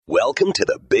Welcome to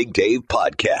the Big Dave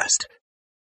Podcast.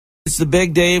 It's the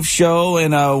Big Dave Show,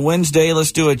 and Wednesday,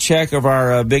 let's do a check of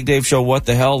our Big Dave Show What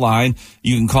the Hell line.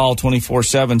 You can call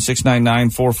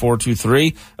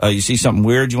 24-7-699-4423. You see something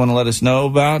weird you want to let us know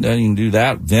about, you can do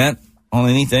that. Vent on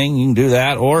anything, you can do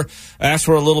that. Or ask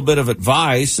for a little bit of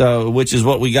advice, which is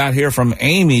what we got here from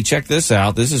Amy. Check this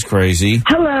out. This is crazy.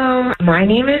 Hello, my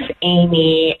name is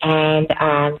Amy, and so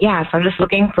I'm just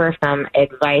looking for some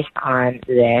advice on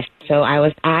this. So I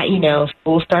was at,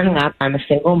 school starting up. I'm a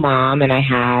single mom, and I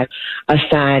have a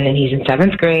son, and he's in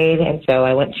 7th grade, and so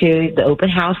I went to the open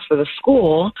house for the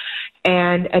school,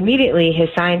 and immediately his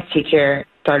science teacher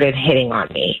started hitting on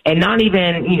me. And not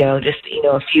even,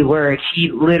 a few words.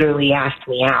 He literally asked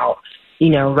me out,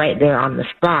 right there on the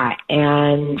spot.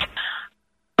 And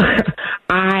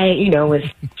I, was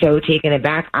so taken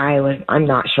aback. I'm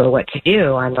not sure what to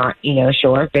do. I'm not,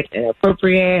 sure if it's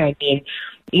inappropriate. I mean,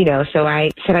 so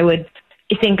I said I would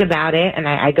think about it, and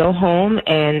I go home,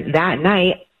 and that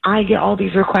night I get all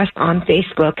these requests on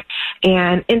Facebook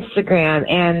and Instagram,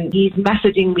 and he's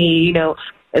messaging me,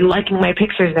 and liking my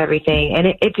pictures and everything. And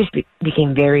it just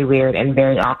became very weird and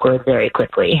very awkward very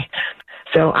quickly.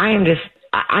 So I'm just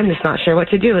not sure what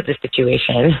to do with this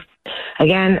situation.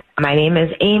 Again, my name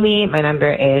is Amy. My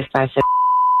number is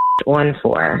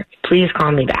 5614. Please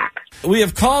call me back. We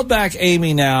have called back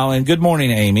Amy now, and good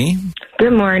morning, Amy.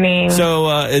 Good morning. So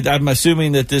I'm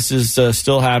assuming that this is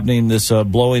still happening, this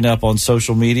blowing up on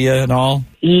social media and all?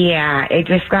 Yeah, it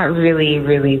just got really,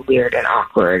 really weird and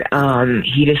awkward.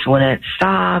 He just wouldn't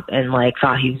stop and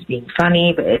thought he was being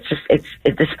funny, but it's at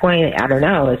this point, I don't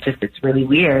know. It's really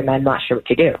weird, and I'm not sure what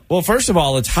to do. Well, first of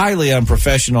all, it's highly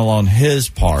unprofessional on his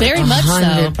part. Very much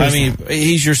 100%. So. I mean,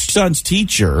 he's your son's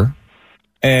teacher,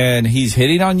 and he's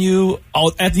hitting on you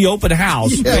at the open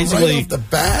house. Yeah, basically, right off the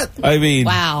bat. I mean,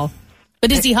 wow.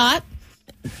 But is he hot?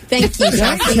 Thank you. He's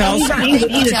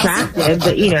attractive,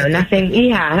 but nothing.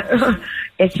 Yeah.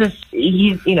 It's just,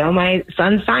 he's, my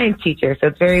son's science teacher, so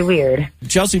it's very weird.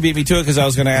 Chelsie beat me to it because I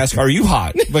was going to ask, are you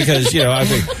hot? Because, I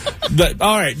think, but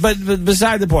all right. But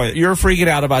beside the point, you're freaking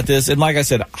out about this. And like I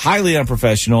said, highly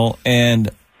unprofessional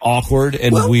and awkward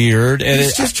and weird. And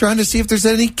he's just trying to see if there's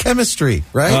any chemistry,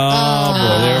 right? Oh,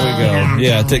 boy, there we go.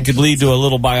 Yeah, that could lead to a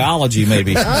little biology,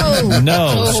 maybe.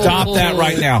 No, stop that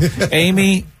right now.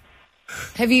 Amy.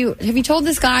 Have you told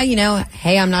this guy,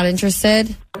 hey, I'm not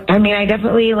interested? I mean, I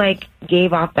definitely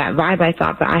gave off that vibe. I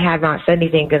thought, but I have not said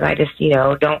anything because I just,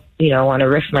 don't, want to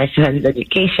risk my son's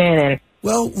education. And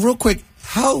well, real quick,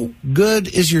 how good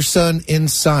is your son in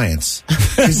science?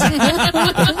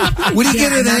 Would he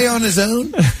get an A on his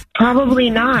own? Probably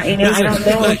not. I don't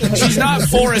know. She's not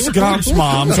Forrest Gump's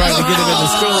mom trying to get him into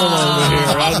school over here.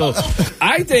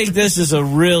 I think this is a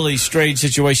really strange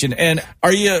situation. And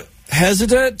are you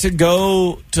hesitant to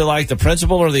go to the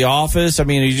principal or the office? I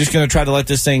mean, are you just going to try to let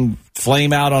this thing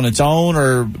flame out on its own,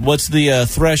 or what's the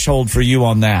threshold for you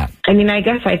on that? I mean, I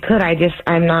guess I could.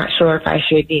 I'm not sure if I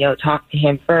should, talk to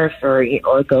him first or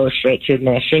go straight to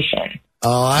administration.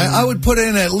 I would put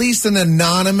in at least an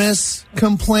anonymous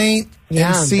complaint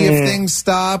and see if things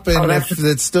stop. And if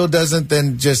it still doesn't,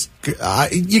 then just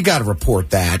you got to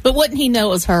report that. But wouldn't he know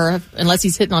it was her unless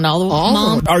he's hitting on all the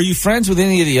moms? Are you friends with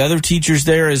any of the other teachers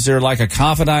there? Is there a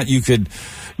confidant you could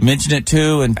mention it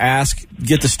to and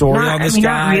get the story on this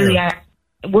guy? Not really.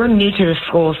 We're new to the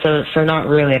school, so not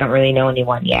really. I don't really know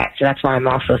anyone yet. So that's why I'm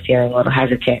also feeling a little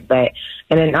hesitant. But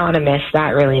an anonymous, that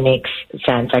really makes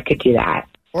sense. I could do that.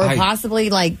 Or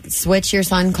possibly switch your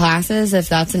son classes if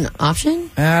that's an option?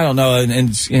 I don't know. In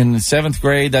 7th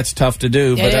grade, that's tough to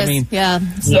do. But I mean,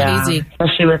 it's not easy,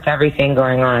 especially with everything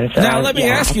going on. So now, let me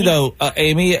ask you though,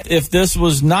 Amy, if this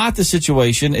was not the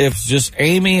situation, if it's just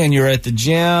Amy and you're at the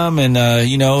gym and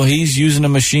he's using a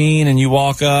machine and you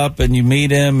walk up and you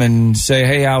meet him and say,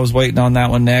 "Hey, I was waiting on that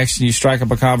one next," and you strike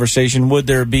up a conversation, would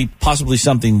there be possibly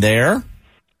something there?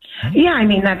 Yeah, I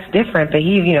mean, that's different, but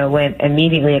he, went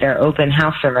immediately at our open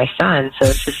house for my son, so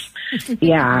it's just,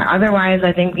 otherwise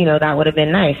I think, that would have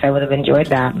been nice. I would have enjoyed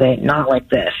that, but not like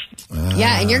this.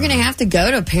 Yeah, and you're going to have to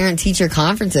go to parent-teacher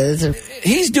conferences.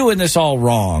 He's doing this all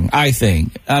wrong, I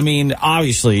think. I mean,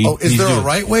 obviously. Oh, is there a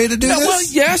right way to do this? Well,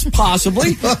 yes,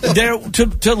 possibly.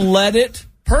 to let it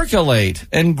percolate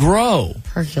and grow.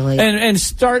 Percolate. And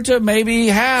start to maybe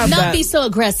have Not be so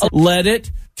aggressive. Let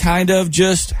it kind of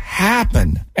just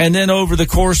happen. And then over the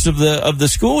course of the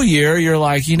school year, you're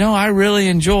like, I really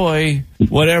enjoy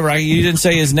whatever. You didn't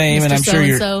say his name, and I'm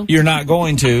sure you're not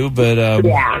going to, but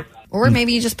Or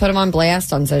maybe you just put him on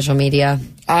blast on social media.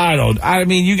 I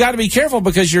mean, you got to be careful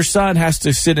because your son has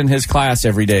to sit in his class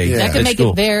every day. That could make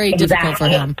it very difficult for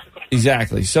him.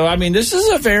 Exactly. So, I mean, this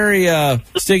is a very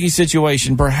sticky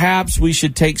situation. Perhaps we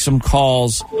should take some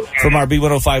calls from our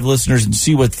B105 listeners and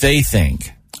see what they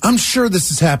think. I'm sure this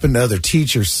has happened to other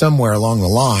teachers somewhere along the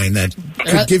line that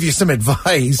could give you some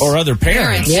advice. Or other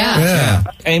parents. Yeah.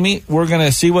 Amy, we're going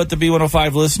to see what the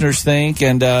B105 listeners think,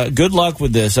 and good luck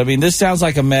with this. I mean, this sounds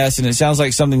like a mess, and it sounds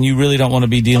like something you really don't want to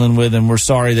be dealing with, and we're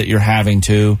sorry that you're having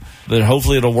to. But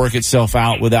hopefully it'll work itself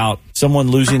out without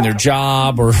someone losing their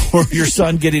job or your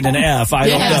son getting an F. I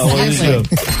don't know.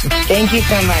 Exactly. Thank you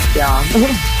so much, y'all.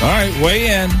 All right, weigh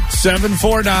in.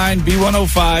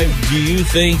 749-B105. Do you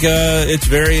think it's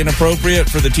very inappropriate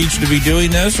for the teacher to be doing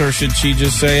this, or should she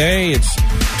just say, hey, it's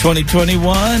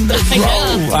 2021? Let's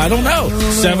roll. I don't know.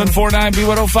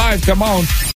 749-B105. Come on.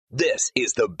 This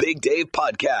is the Big Dave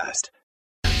Podcast.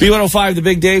 B105, the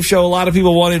Big Dave Show. A lot of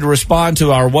people wanted to respond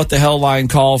to our What the Hell line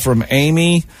call from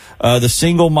Amy, the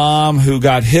single mom who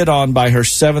got hit on by her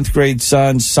 7th grade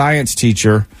son's science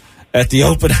teacher at the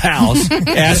open house.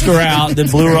 Asked her out, then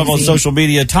blew her up on social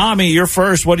media. Tommy, you're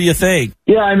first. What do you think?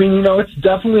 Yeah, I mean, it's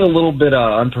definitely a little bit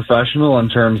unprofessional in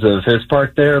terms of his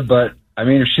part there, but I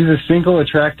mean, if she's a single,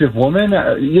 attractive woman,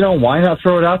 why not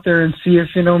throw it out there and see if,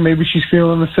 maybe she's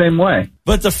feeling the same way.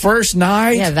 But the first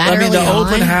night, the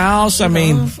open house, I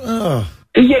mean...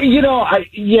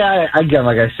 Yeah, again,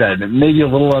 like I said, maybe a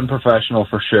little unprofessional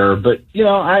for sure. But,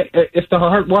 if the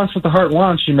heart wants what the heart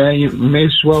wants, you may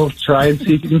as well try and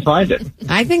see if you can find it.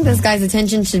 I think this guy's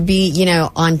attention should be,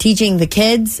 on teaching the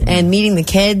kids and meeting the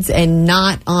kids and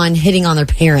not on hitting on their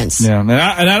parents. Yeah, and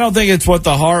I don't think it's what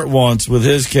the heart wants with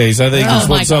his case. I think it's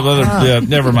what some other... Yeah,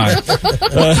 never mind.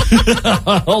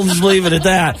 I'll just leave it at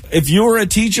that. If you were a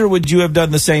teacher, would you have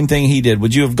done the same thing he did?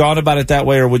 Would you have gone about it that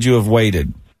way, or would you have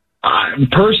waited?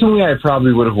 Personally, I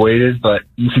probably would have waited, but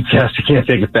you can't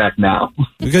take it back now.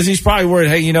 Because he's probably worried,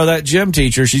 hey, that gym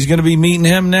teacher, she's going to be meeting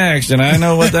him next, and I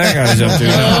know what that guy's up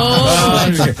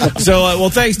to. So,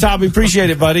 thanks, Tommy. Appreciate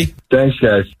it, buddy. Thanks,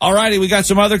 guys. All righty, we got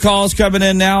some other calls coming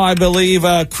in now. I believe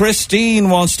Christine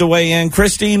wants to weigh in.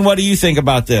 Christine, what do you think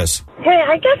about this? Hey,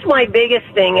 I guess my biggest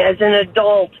thing as an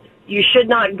adult, you should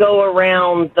not go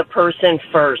around the person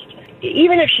first.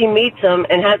 Even if she meets him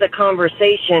and has a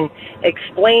conversation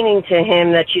explaining to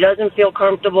him that she doesn't feel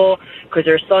comfortable because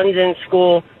her son's in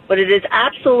school, but it is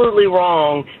absolutely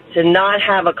wrong to not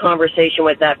have a conversation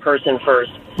with that person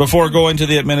first. Before going to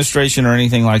the administration or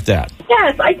anything like that?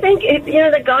 Yes, I think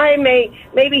the guy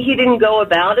maybe he didn't go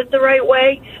about it the right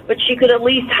way, but she could at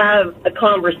least have a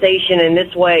conversation, and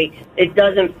this way it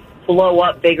doesn't blow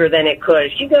up bigger than it could.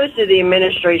 If she goes to the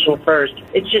administration first,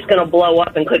 it's just going to blow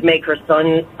up and could make her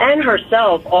son and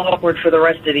herself awkward for the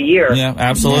rest of the year. Yeah,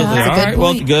 absolutely. All right,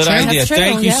 well, good idea.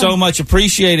 Thank you so much.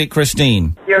 Appreciate it,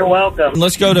 Christine. You're welcome.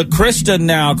 Let's go to Kristen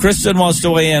now. Kristen wants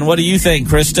to weigh in. What do you think,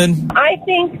 Kristen? I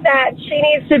think that she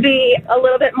needs to be a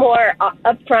little bit more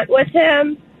upfront with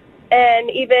him. And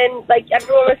even, like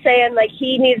everyone was saying, like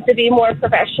he needs to be more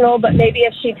professional, but maybe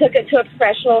if she took it to a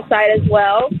professional side as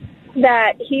well,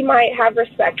 that he might have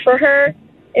respect for her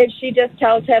if she just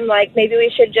tells him, like, maybe we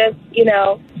should just,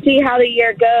 see how the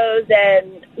year goes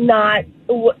and not,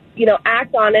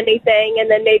 act on anything.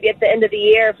 And then maybe at the end of the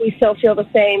year, if we still feel the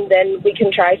same, then we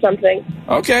can try something.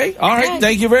 Okay. All right.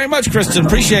 Thank you very much, Kristen.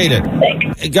 Appreciate it.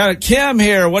 Thanks. Got Kim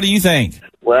here. What do you think?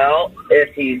 Well,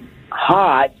 if he's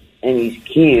hot and he's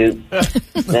cute,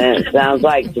 then it sounds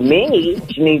like to me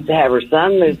she needs to have her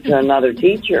son move to another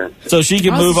teacher. So she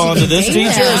can move on to this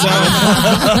teacher?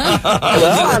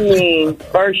 Well, I mean,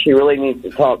 first she really needs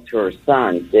to talk to her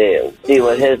son, too. See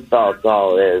what his thoughts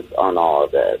is on all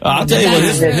of this. I'll tell you what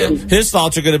his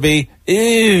thoughts are going to be.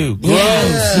 Ew,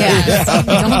 gross. Yeah.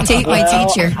 Don't date my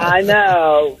teacher. I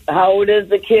know. How old is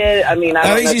the kid? I mean,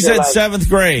 I think she said 7th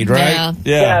grade, right?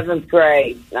 Yeah. 7th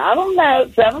grade. I don't know.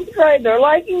 7th grade, they're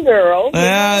liking girls.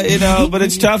 But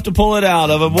it's tough to pull it out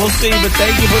of them. We'll see, but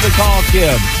thank you for the call,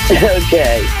 Kim.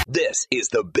 Okay. This is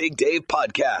the Big Dave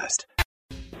Podcast.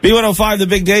 B105, the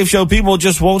Big Dave Show. People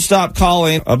just won't stop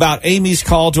calling about Amy's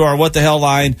call to our What the Hell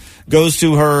line. Goes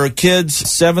to her kid's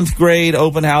 7th grade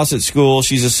open house at school.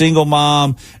 She's a single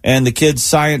mom, and the kid's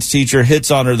science teacher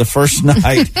hits on her the first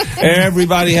night.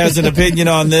 Everybody has an opinion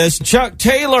on this. Chuck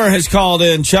Taylor has called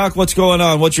in. Chuck, what's going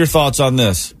on? What's your thoughts on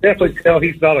this? Definitely tell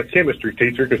he's not a chemistry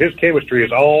teacher because his chemistry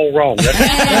is all wrong. That's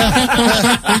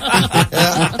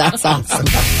awesome.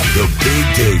 The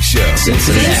Big Dave Show.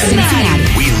 Cincinnati.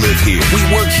 We live here. We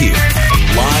work here.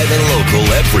 Live and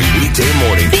local every weekday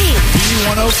morning.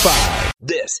 B105.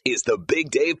 This is the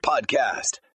Big Dave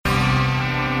Podcast.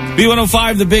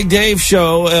 B105, the Big Dave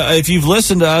Show. If you've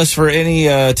listened to us for any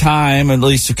time, at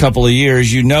least a couple of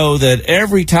years, you know that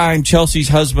every time Chelsea's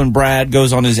husband, Brad,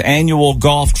 goes on his annual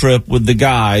golf trip with the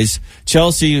guys,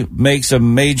 Chelsie makes a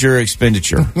major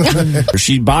expenditure.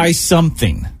 She buys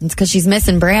something. It's because she's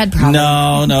missing Brad, probably.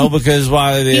 No, because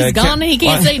while the he's gone and he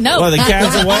can't say no. While the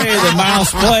cat's away, the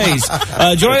mouse plays.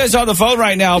 Joining us on the phone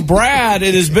right now, Brad,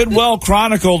 it has been well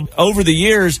chronicled over the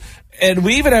years. And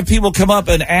we even have people come up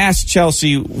and ask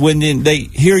Chelsie when they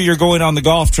hear you're going on the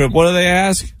golf trip. What do they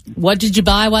ask? What did you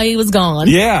buy while he was gone?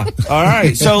 Yeah. All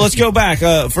right. So let's go back.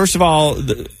 First of all,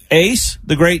 Ace,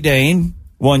 the Great Dane,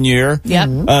 1 year. Yep.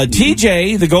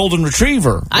 TJ, the Golden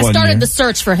Retriever. I started the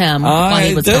search for him while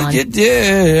he was gone. You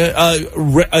did.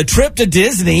 A trip to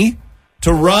Disney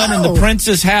to run in the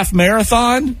Princess Half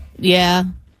Marathon. Yeah.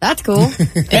 That's cool.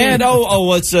 And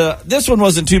what's this one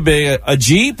wasn't too big. A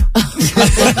Jeep. Brad,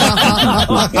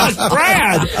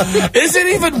 is it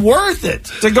even worth it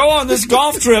to go on this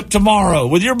golf trip tomorrow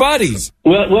with your buddies?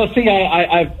 Well, see,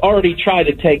 I've already tried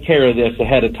to take care of this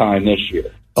ahead of time this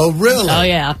year. Oh, really? Oh,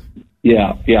 yeah.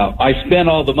 Yeah. I spent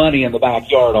all the money in the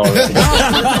backyard already.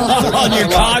 On your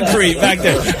concrete back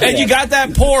there. And you got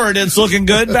that poured. It's looking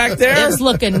good back there? It's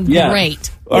looking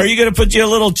great. Are you going to put you a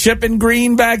little chipping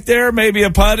green back there? Maybe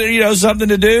a putt, something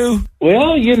to do?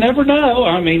 Well, you never know.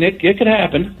 I mean, it could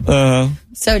happen.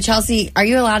 So, Chelsie, are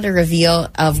you allowed to reveal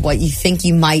of what you think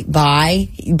you might buy?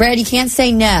 Brad, you can't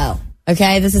say no.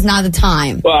 Okay, this is not the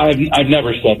time. Well, I've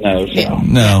never said no. So.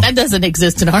 No. That doesn't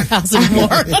exist in our house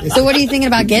anymore. So what are you thinking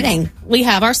about getting? We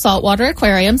have our saltwater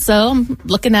aquarium, so I'm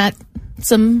looking at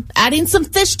adding some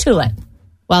fish to it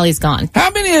while he's gone. How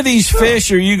many of these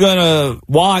fish are you going to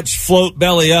watch float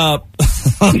belly up,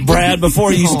 Brad,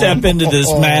 before you step into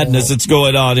this madness that's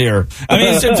going on here? I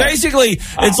mean, so basically,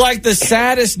 it's like the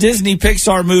saddest Disney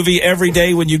Pixar movie every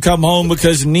day when you come home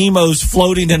because Nemo's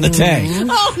floating in the tank.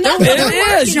 Oh, no.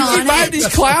 It is. You keep buying these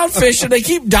clownfish and they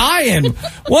keep dying.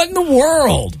 What in the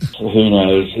world? Who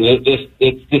knows?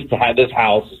 This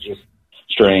house is just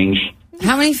strange.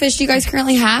 How many fish do you guys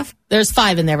currently have? There's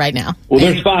 5 in there right now. Well,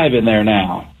 there's 5 in there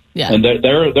now. Yeah. And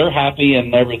they're happy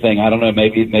and everything. I don't know.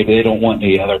 Maybe they don't want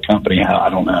any other company. I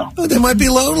don't know. Oh, they might be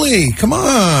lonely. Come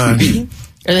on.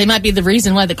 Or they might be the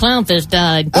reason why the clownfish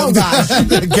died. Oh, gosh.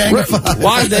 Gang of 5.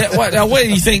 Why? What do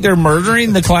you think they're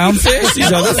murdering the clownfish?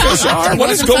 These other fish are? What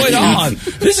is going on?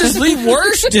 This is the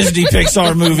worst Disney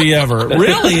Pixar movie ever.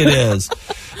 Really, it is.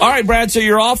 All right, Brad, so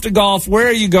you're off to golf. Where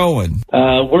are you going?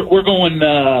 We're going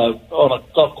on a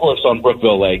golf course on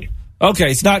Brookville Lake.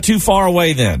 Okay, it's not too far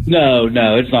away then. No,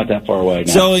 it's not that far away.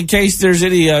 No. So in case there's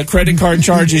any credit card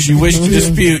charges you wish to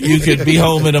dispute, you could be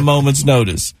home at a moment's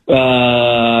notice.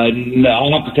 No,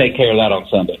 I'll have to take care of that on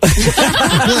Sunday.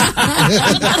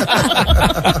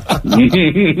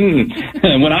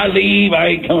 When I leave, I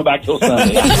ain't coming back till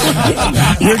Sunday.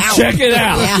 You're checking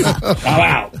out. Yeah. I'm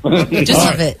out. Just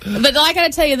love it. But I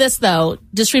got to tell you this, though.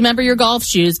 Just remember your golf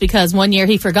shoes because one year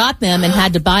he forgot them and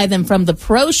had to buy them from the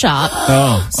pro shop.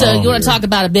 So you want to talk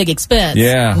about a big expense.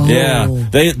 Yeah.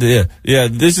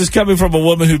 This is coming from a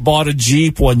woman who bought a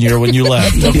Jeep one year when you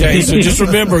left. Okay, so just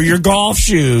remember your golf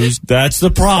shoes. That's the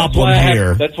problem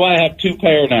here. That's why I have 2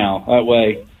 pair now. That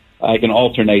way I can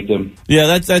alternate them.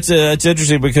 Yeah, that's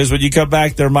interesting because when you come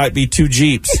back, there might be 2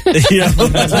 Jeeps. All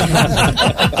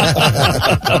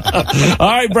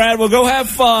right, Brad, we'll go have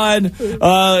fun.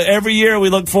 Every year we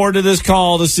look forward to this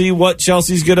call to see what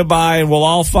Chelsea's going to buy, and we'll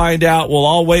all find out. We'll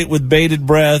all wait with bated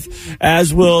breath,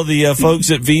 as will the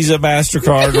folks at Visa,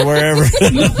 MasterCard, or wherever,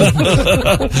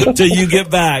 till you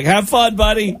get back. Have fun,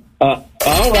 buddy. All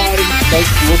righty.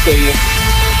 We'll see you.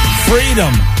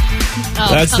 Freedom.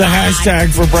 That's the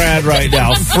hashtag for Brad right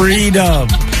now. Freedom.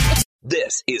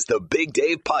 This is the Big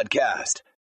Dave Podcast.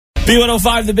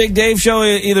 B105, the Big Dave Show.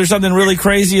 Either something really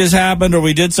crazy has happened or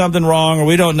we did something wrong or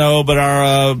we don't know, but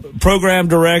our program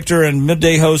director and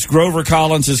midday host Grover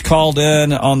Collins is called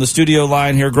in on the studio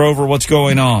line here. Grover, what's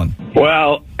going on?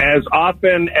 Well, as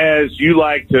often as you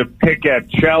like to pick at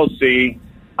Chelsie,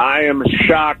 I am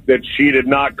shocked that she did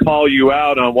not call you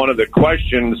out on one of the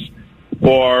questions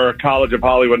for College of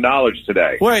Hollywood Knowledge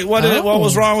today. Wait, what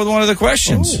was wrong with one of the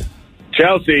questions?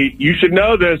 Chelsea, you should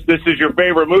know this. This is your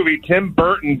favorite movie. Tim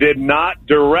Burton did not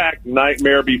direct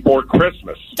Nightmare Before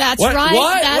Christmas. That's What? right.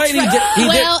 What? That's Wait,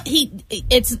 right.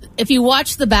 It's if you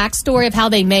watch the backstory of how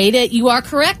they made it, you are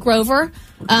correct, Grover.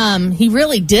 He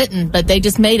really didn't, but they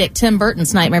just made it Tim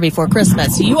Burton's Nightmare Before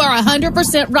Christmas. You are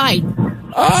 100% right.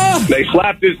 They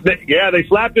slapped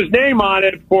his name on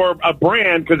it for a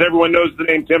brand because everyone knows the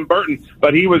name Tim Burton,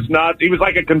 but he was not. He was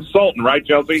like a consultant, right,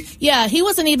 Chelsie? Yeah, he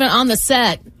wasn't even on the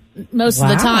set most of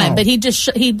the time, but he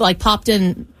popped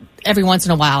in every once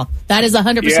in a while. That is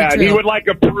 100% Yeah, true. he would like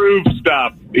approve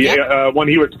stuff when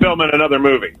he was filming another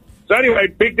movie. So anyway,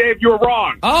 Big Dave, you were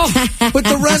wrong. Oh, but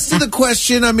the rest of the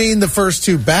question, I mean, the first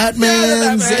two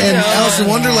Batmans and Alice in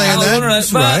Wonderland.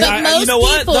 That's right. But you know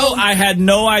what, though? I had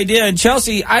no idea. And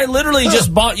Chelsea, I literally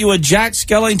just bought you a Jack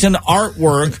Skellington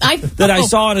artwork that I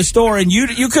saw in a store, and you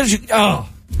could.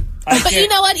 But you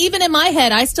know what? Even in my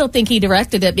head, I still think he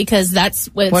directed it because that's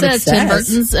what it says. Tim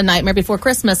Burton's A Nightmare Before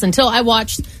Christmas. Until I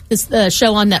watched this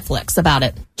show on Netflix about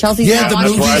it. Chelsea's That's where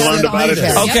I learned about it.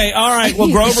 Okay, all right.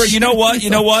 Well, Grover, you know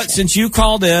what? Since you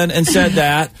called in and said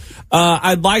that,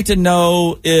 I'd like to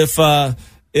know if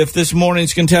this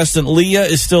morning's contestant Leah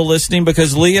is still listening,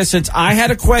 because Leah, since I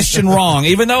had a question wrong,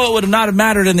 even though it would not have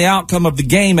mattered in the outcome of the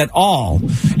game at all,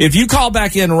 if you call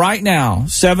back in right now,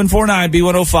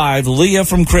 749-B105, Leah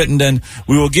from Crittenden,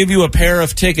 we will give you a pair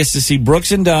of tickets to see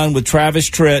Brooks and Dunn with Travis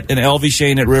Tritt and Elvie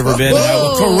Shane at Riverbend. I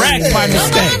will correct my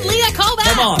mistake. Come on, Leah, call back.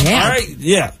 Come on. Yeah. All right.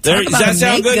 Yeah. Does that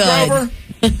sound good, Grover?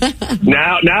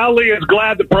 Now Leah's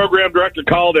glad the program director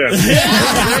called in. There we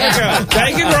go.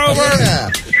 Thank you, Grover. Yeah.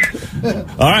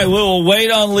 All right, we'll wait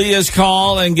on Leah's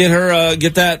call and get her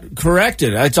get that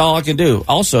corrected. That's all I can do.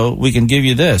 Also, we can give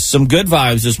you some good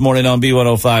vibes this morning on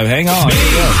B105. Hang on.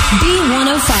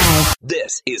 B105.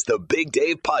 This is the Big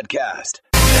Dave Podcast.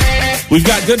 We've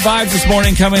got good vibes this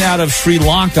morning coming out of Sri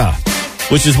Lanka,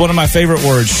 which is one of my favorite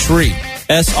words, Sri.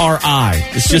 SRI.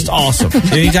 It's just awesome.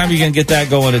 Anytime you can get that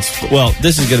going,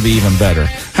 this is going to be even better.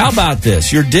 How about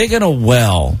this? You're digging a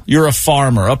well. You're a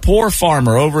farmer, a poor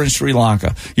farmer over in Sri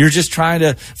Lanka. You're just trying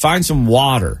to find some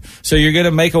water. So you're going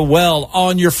to make a well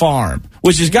on your farm,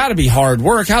 which has got to be hard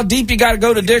work. How deep you got to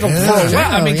go to dig for a well?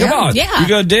 I mean, come on. Yeah. You're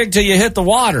going to dig till you hit the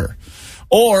water.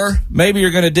 Or maybe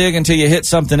you're going to dig until you hit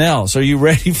something else. Are you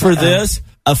ready for this?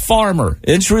 A farmer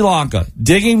in Sri Lanka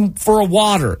digging for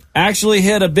water actually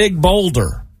hit a big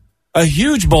boulder, a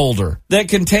huge boulder that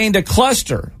contained a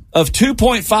cluster of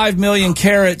 2.5 million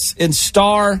carats in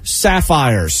star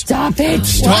sapphires. Stop it.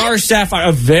 Star sapphire,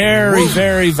 a very,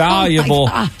 very valuable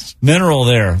mineral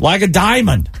there, like a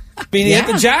diamond. I mean, he hit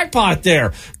the jackpot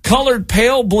there. Colored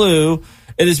pale blue.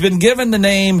 It has been given the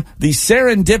name the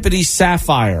Serendipity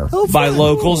Sapphire by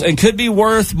locals and could be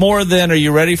worth more than, are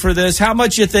you ready for this? How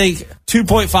much you think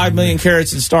 2.5 million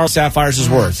carats in star sapphires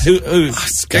is worth?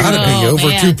 It's got to be over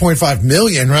 2.5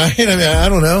 million, right? I mean, I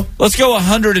don't know. Let's go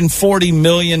 $140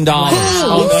 million.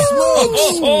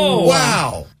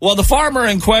 Wow. Well, the farmer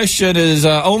in question is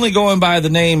only going by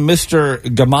the name Mr.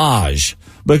 Gamage,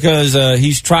 because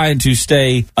he's trying to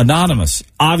stay anonymous,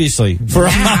 obviously, for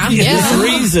obvious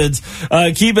reasons,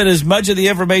 keeping as much of the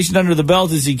information under the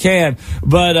belt as he can.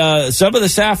 But some of the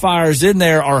sapphires in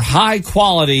there are high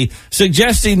quality,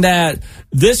 suggesting that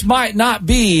this might not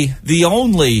be the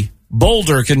only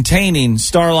boulder containing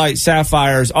starlight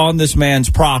sapphires on this man's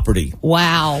property.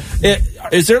 Wow.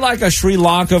 Is there like a Sri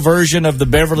Lanka version of the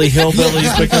Beverly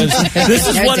Hillbillies? Because this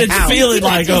is what it's feeling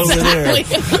like over there.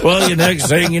 Well, the next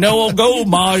thing you know,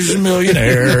 Gamage is a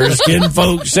millionaire. Skin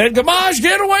folks said, Gamage,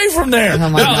 get away from there. Oh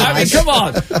my I mean, come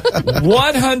on.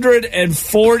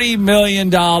 $140 million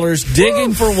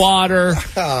digging for water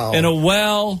in a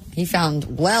well. He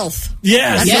found wealth.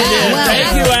 Yes, he did. Well.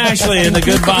 Thank you, Ashley. And the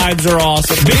good vibes are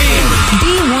awesome.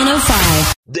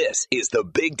 B105. This is the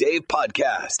Big Dave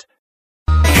Podcast.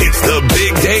 It's the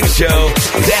Big Dave Show.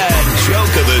 Dad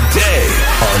joke of the day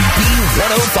on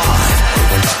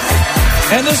B105.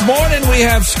 And this morning we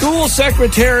have School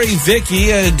Secretary Vicky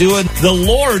doing the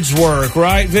Lord's work,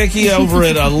 right, Vicky, over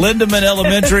at Lindemann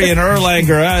Elementary in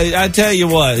Erlanger. I tell you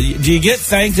what, do you get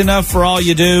thanked enough for all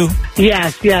you do?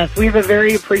 Yes. We have a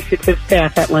very appreciative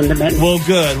staff at Lindemann. Well,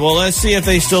 good. Well, let's see if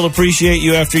they still appreciate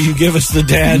you after you give us the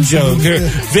dad joke.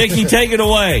 Vicky, take it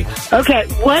away. Okay,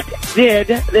 what did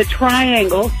the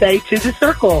triangle say to the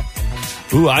circle?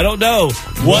 Ooh, I don't know.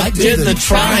 What did the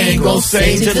triangle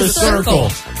say to the circle?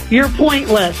 You're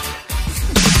pointless.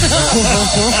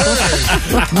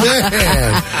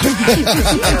 Man.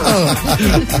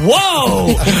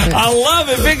 Whoa! I love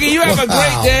it, Vicky. You have a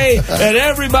great day. And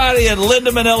everybody at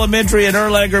Lindemann Elementary in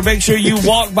Erlanger, make sure you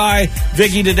walk by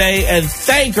Vicky today and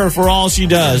thank her for all she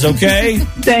does, okay?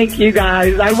 Thank you,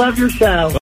 guys. I love your show.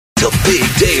 The Big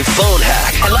Dave phone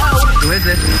hack. Hello? Who is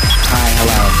it? Hi,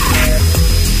 hello.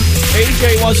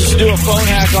 AJ wants us to do a phone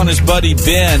hack on his buddy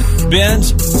Ben.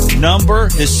 Ben's number,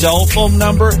 his cell phone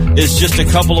number, is just a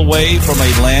couple away from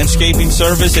a landscaping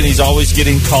service, and he's always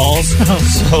getting calls.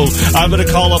 So I'm going to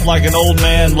call up like an old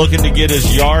man looking to get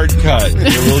his yard cut. And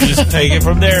we'll just take it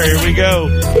from there. Here we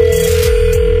go.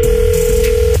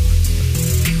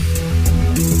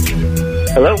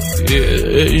 Hello?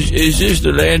 Is this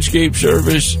the landscape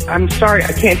service? I'm sorry,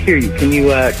 I can't hear you. Can you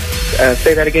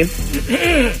say that again?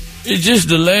 Is this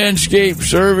the landscape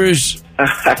service?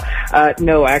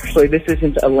 No, actually, this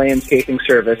isn't a landscaping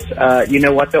service. You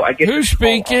know what, though? I get Who's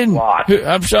speaking?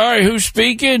 I'm sorry, who's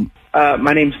speaking?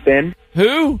 My name's Ben.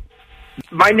 Who?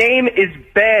 My name is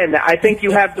Ben. I think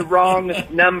you have the wrong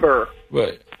number.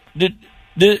 What?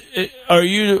 Are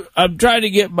you? I'm trying to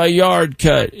get my yard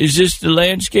cut. Is this the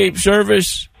landscape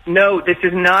service? No, this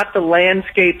is not the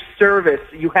landscape service.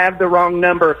 You have the wrong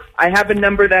number. I have a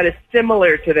number that is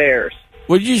similar to theirs.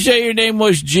 Would you say your name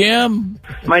was Jim?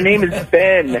 My name is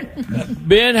Ben.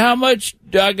 Ben, how much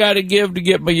do I got to give to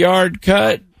get my yard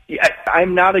cut?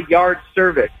 I'm not a yard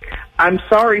service. I'm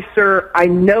sorry, sir. I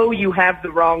know you have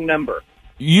the wrong number.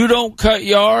 You don't cut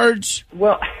yards?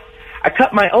 Well, I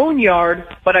cut my own yard,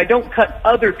 but I don't cut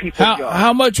other people's yards.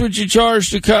 How much would you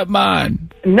charge to cut mine?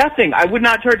 Nothing. I would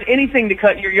not charge anything to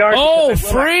cut your yard. Oh,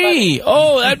 free.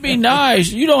 Oh, that'd be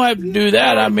nice. You don't have to do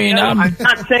that. I mean, no, I'm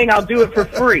not saying I'll do it for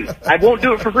free. I won't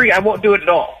do it for free. I won't do it at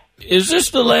all. Is this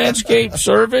the landscape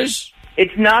service?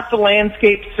 It's not the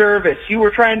landscape service. You were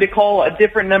trying to call a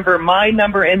different number. My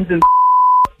number ends in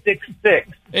 66.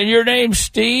 And your name's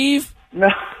Steve? No,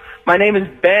 my name is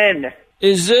Ben.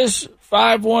 Is this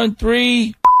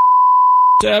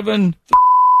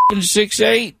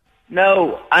 513-768?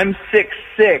 No, I'm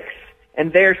 6'6",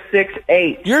 and they're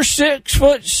 6'8". You're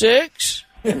 6'6"?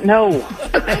 No.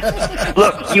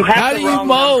 Look, you have. How do you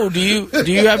mow? Number.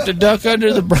 Do you have to duck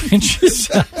under the branches?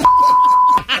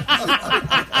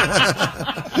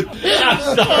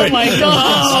 Oh, my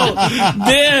God.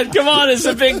 Ben, come on. It's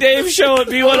the Big Dave Show at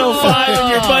B105, and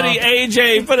your buddy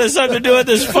AJ put us something to do with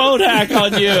this phone hack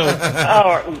on you.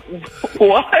 Oh,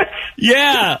 what?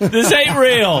 Yeah, this ain't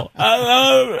real.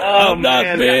 I'm not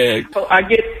man. big. I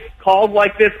get called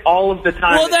like this all of the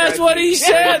time. Well, that's what he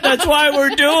said. That's why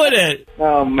we're doing it.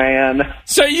 Oh, man.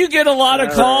 So you get a lot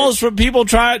of calls from people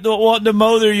wanting to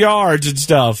mow their yards and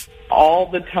stuff. All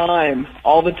the time.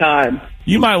 All the time.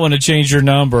 You might want to change your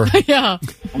number. Yeah.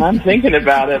 I'm thinking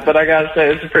about it, but I got to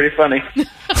say, this is pretty funny. Well,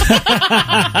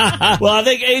 I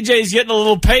think AJ's getting a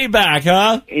little payback,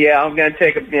 huh? Yeah, I'm going to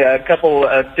take a couple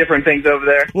of different things over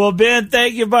there. Well, Ben,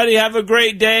 thank you, buddy. Have a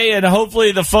great day, and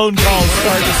hopefully the phone calls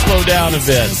start to slow down a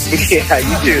bit. Yeah,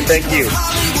 you too. Thank you.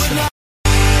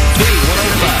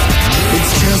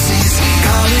 It's Chelsea's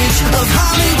College of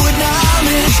Hollywood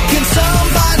Knowledge. Can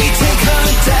somebody take her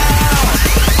down?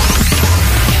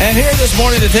 And here this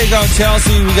morning to take on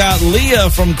Chelsie, we got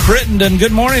Leah from Crittenden.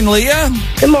 Good morning, Leah.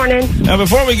 Good morning. Now,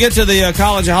 before we get to the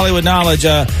College of Hollywood Knowledge,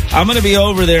 I'm going to be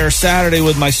over there Saturday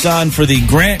with my son for the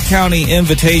Grant County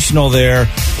Invitational there.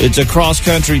 It's a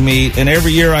cross-country meet, and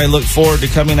every year I look forward to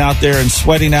coming out there and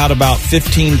sweating out about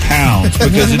 15 pounds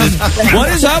because it is. What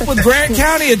is up with Grant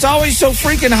County? It's always so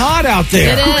freaking hot out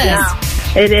there. It is. Yeah,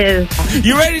 it is.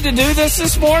 You ready to do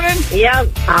this morning? Yep,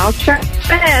 I'll try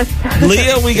best.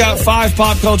 Leah, we got 5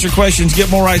 pop culture questions. Get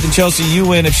more right than Chelsie, you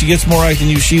win. If she gets more right than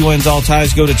you, she wins. All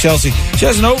ties go to Chelsie. She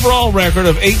has an overall record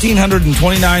of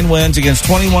 1,829 wins against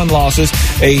 21 losses,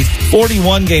 a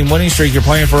 41-game winning streak. You're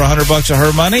playing for $100 of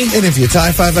her money. And if you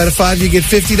tie 5 out of 5, you get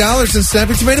 $50 in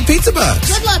Snappy Tomato Pizza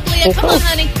Bucks. Good luck, Leah. Come on,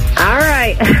 honey. All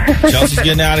right. Chelsea's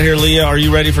getting out of here. Leah, are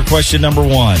you ready for question number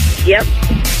 1? Yep.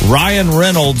 Ryan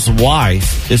Reynolds'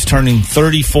 wife is turning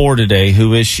 34 today.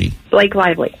 Who is she? Blake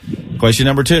Lively. Question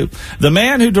number 2. The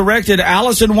man who directed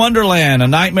Alice in Wonderland, A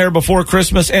Nightmare Before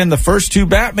Christmas, and the first 2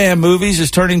 Batman movies is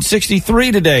turning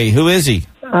 63 today. Who is he?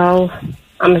 Oh,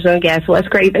 I'm just going to guess Wes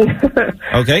Craven.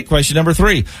 Okay, question number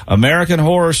 3. American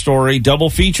Horror Story double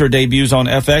feature debuts on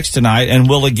FX tonight and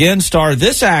will again star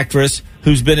this actress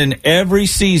who's been in every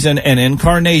season and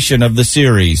incarnation of the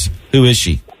series. Who is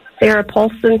she? Sarah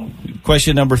Paulson.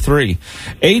 Question number 3.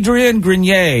 Adrienne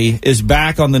Grenier is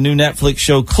back on the new Netflix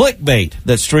show Clickbait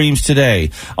that streams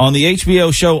today. On the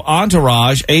HBO show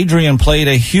Entourage, Adrienne played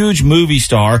a huge movie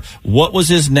star. What was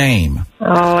his name?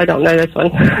 Oh, I don't know this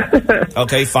one.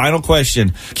 Okay, final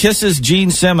question. Kiss's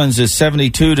Gene Simmons is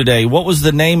 72 today. What was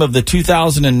the name of the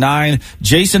 2009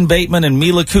 Jason Bateman and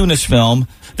Mila Kunis film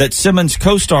that Simmons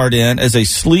co-starred in as a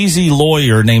sleazy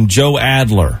lawyer named Joe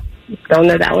Adler? Don't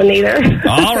know that one either.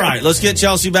 All right, let's get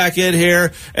Chelsie back in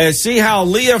here and see how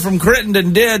Leah from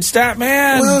Crittenden did.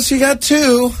 Statman. Well, she got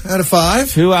 2 out of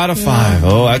 5. 2 out of 5.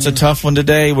 Oh, that's a tough one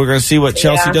today. We're going to see what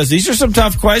Chelsie does. These are some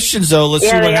tough questions, though. Let's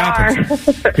see what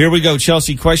happens. Here we go,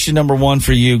 Chelsie. Question number 1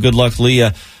 for you. Good luck,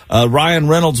 Leah. Ryan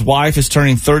Reynolds' wife is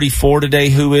turning 34 today.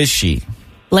 Who is she?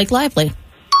 Blake Lively.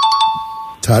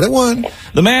 Tied at 1.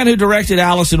 The man who directed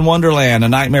Alice in Wonderland, A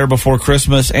Nightmare Before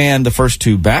Christmas, and the first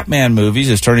 2 Batman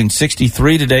movies is turning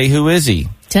 63 today. Who is he?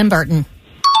 Tim Burton.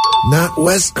 Not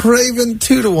Wes Craven,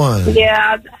 2-1.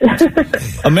 Yeah.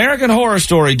 American Horror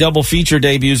Story double feature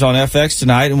debuts on FX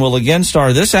tonight and will again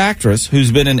star this actress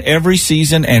who's been in every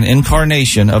season and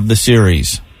incarnation of the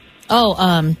series.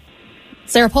 Oh,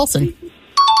 Sarah Paulson.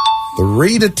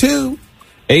 3-2.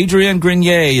 Adrienne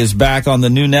Grenier is back on the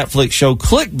new Netflix show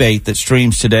Clickbait that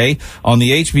streams today. On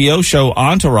the HBO show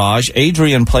Entourage,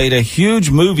 Adrienne played a huge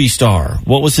movie star.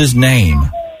 What was his name?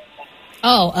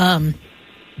 Oh,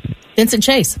 Vincent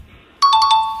Chase.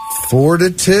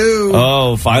 4-2.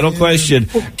 Oh, final question.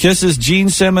 Kiss's Gene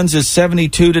Simmons is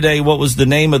 72 today. What was the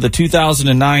name of the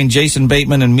 2009 Jason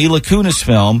Bateman and Mila Kunis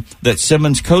film that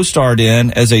Simmons co-starred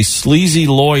in as a sleazy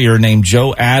lawyer named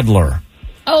Joe Adler?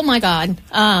 Oh, my God.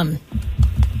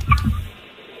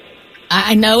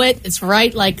 I know it. It's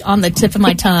right, like, on the tip of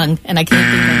my tongue, and I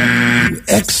can't think of it.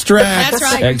 Extract. That's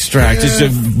right. Extract. It's a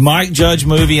Mike Judge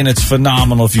movie, and it's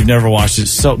phenomenal if you've never watched it.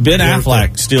 So Ben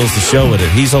Affleck steals the show with it.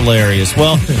 He's hilarious.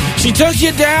 Well, she took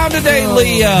you down today,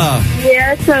 Leah.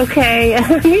 Yeah, it's okay.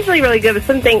 I'm usually really good, but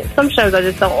some shows I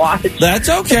just don't watch. That's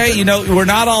okay. You know, we're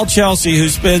not all Chelsie, who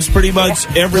spends pretty much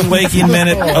every waking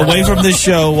minute away from this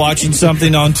show watching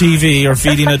something on TV or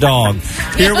feeding a dog.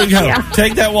 Here we go. Yeah.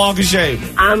 Take that walk of shame.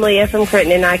 I'm Leah from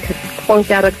Critton, and I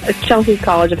flunked out of Chelsea's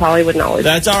College of Hollywood Knowledge.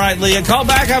 That's all right, Leah. Call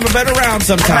back. Have a better round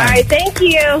sometime. All right, thank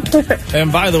you.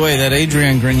 And by the way, that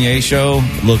Adrienne Grenier show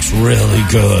looks really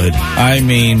good. I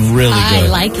mean, really good. I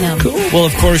like him. Cool. Well,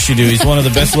 of course you do. He's one of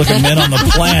the best looking men on the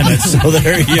planet. So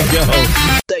there you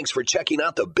go. Thanks for checking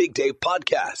out the Big Dave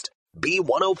Podcast.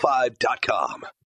 B105.com.